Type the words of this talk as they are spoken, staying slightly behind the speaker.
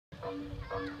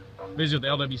Visit the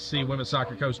LWC women's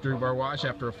soccer coach Drew Burwash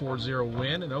after a 4-0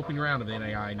 win in the opening round of the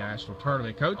NAI National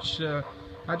Tournament. Coach,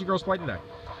 how'd you girls play today?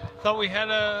 Thought we had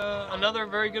another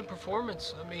very good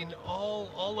performance. I mean,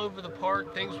 all over the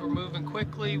park, things were moving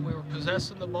quickly. We were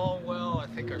possessing the ball well. I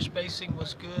think our spacing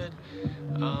was good.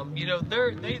 You know,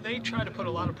 they try to put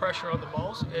a lot of pressure on the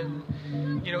balls,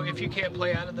 and you know, if you can't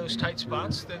play out of those tight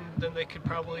spots, then they could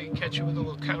probably catch you with a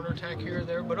little counterattack here or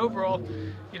there. But overall,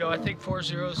 you know, I think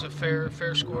 4-0 is a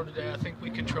fair score today. I think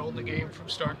we controlled the game from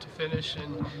start to finish,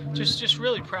 and just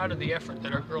really proud of the effort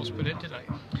that our girls put in tonight.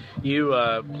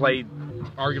 You played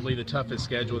arguably the toughest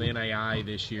schedule in NAI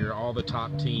this year. All the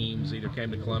top teams either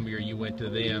came to Columbia or you went to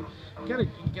them. Got to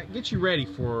get you ready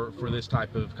for this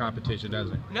type of competition,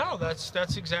 doesn't it? No, that's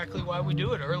exactly why we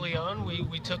do it. Early on,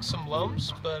 we took some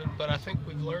lumps, but I think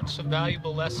we've learned some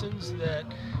valuable lessons that,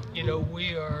 you know,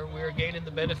 we are gaining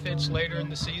the benefits later in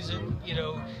the season. You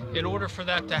know, in order for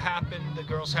that to happen, the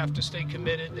girls have to stay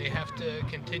committed. They have to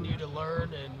continue to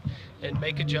learn and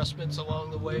make adjustments along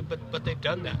the way, but they've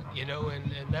done that, you know,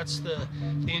 and that's the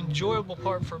enjoyable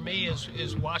part for me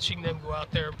is watching them go out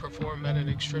there and perform at an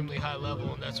extremely high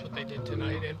level, and that's what they did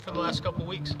tonight and for the last couple of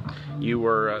weeks. You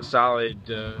were solid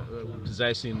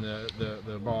possessing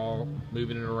the ball,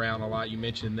 moving it around a lot. You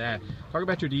mentioned that. Talk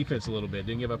about your defense a little bit.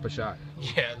 Didn't give up a shot.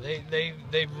 Yeah,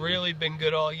 they've really been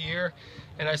good all year,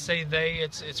 and I say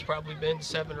it's probably been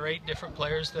 7 or 8 different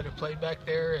players that have played back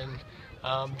there, and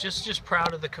just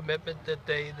proud of the commitment that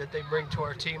they bring to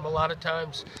our team. A lot of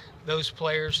times those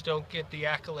players don't get the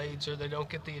accolades or they don't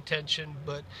get the attention,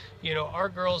 but you know, our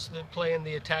girls that play in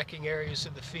the attacking areas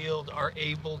of the field are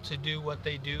able to do what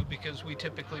they do because we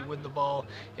typically win the ball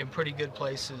in pretty good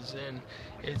places, and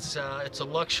it's a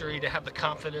luxury to have the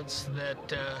confidence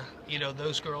that you know,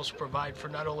 those girls provide for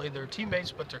not only their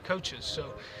teammates but their coaches.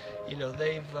 So you know,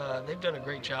 they've done a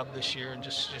great job this year, and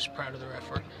just proud of their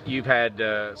effort. You've had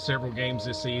several games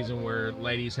this season where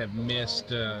ladies have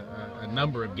missed a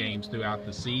number of games throughout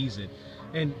the season,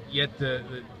 and yet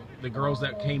the girls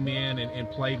that came in and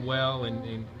played well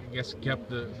and I guess kept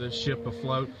the ship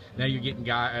afloat. Now you're getting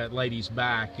ladies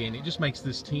back, and it just makes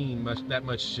this team that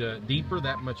much deeper,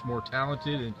 that much more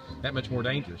talented, and that much more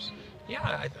dangerous.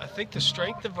 Yeah, I think the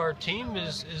strength of our team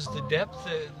is the depth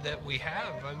that we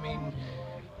have. I mean,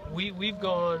 we've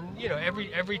gone, you know,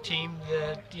 every team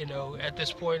that, you know, at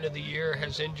this point of the year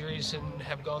has injuries and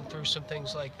have gone through some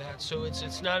things like that. So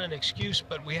it's not an excuse,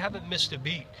 but we haven't missed a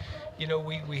beat. You know,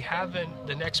 we haven't.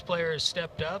 The next player has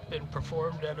stepped up and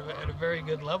performed at a very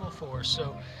good level for us.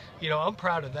 So, you know, I'm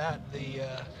proud of that.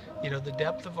 You know, the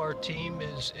depth of our team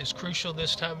is crucial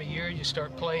this time of year. You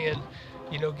start playing,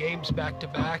 you know, games back to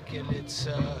back, and it's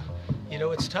you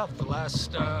know, it's tough. The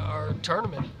last our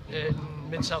tournament in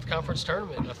Mid-South Conference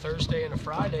tournament, a Thursday and a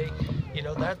Friday, you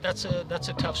know, that's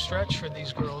a tough stretch for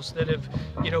these girls that have,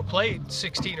 you know, played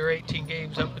 16 or 18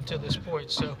 games up until this point.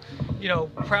 So, you know,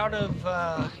 proud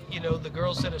of you know, the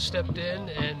girls that have stepped in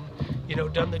and, you know,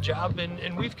 done the job,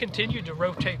 and we've continued to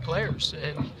rotate players,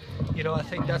 and you know, I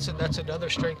think that's another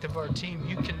strength of our team.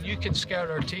 You can scout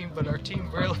our team, but our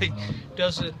team really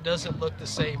doesn't look the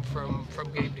same from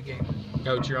game to game.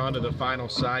 Coach, you're on to the final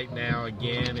site now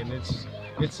again, and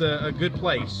it's a good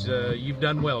place. You've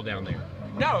done well down there.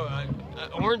 No,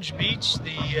 Orange Beach,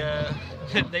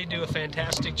 they do a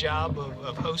fantastic job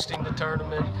of hosting the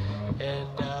tournament, and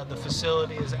the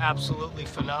facility is absolutely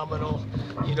phenomenal.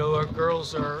 You know, our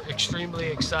girls are extremely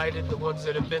excited, the ones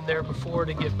that have been there before,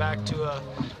 to get back to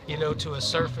a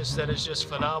surface that is just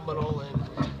phenomenal, and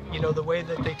you know, the way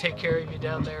that they take care of you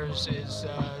down there is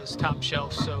top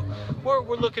shelf. So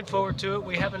we're looking forward to it.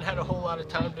 We haven't had a whole lot of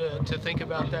time to think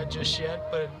about that just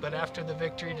yet, but after the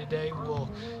victory today, we'll,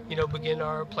 you know, begin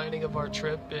our planning of our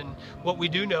trip. And what we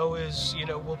do know is, you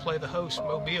know, we'll play the host,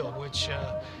 Mobile, which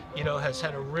you know, has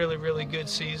had a really good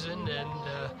season, and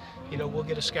you know, we'll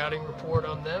get a scouting report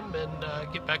on them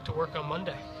and get back to work on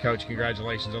Monday. Coach,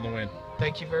 congratulations on the win.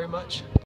 Thank you very much.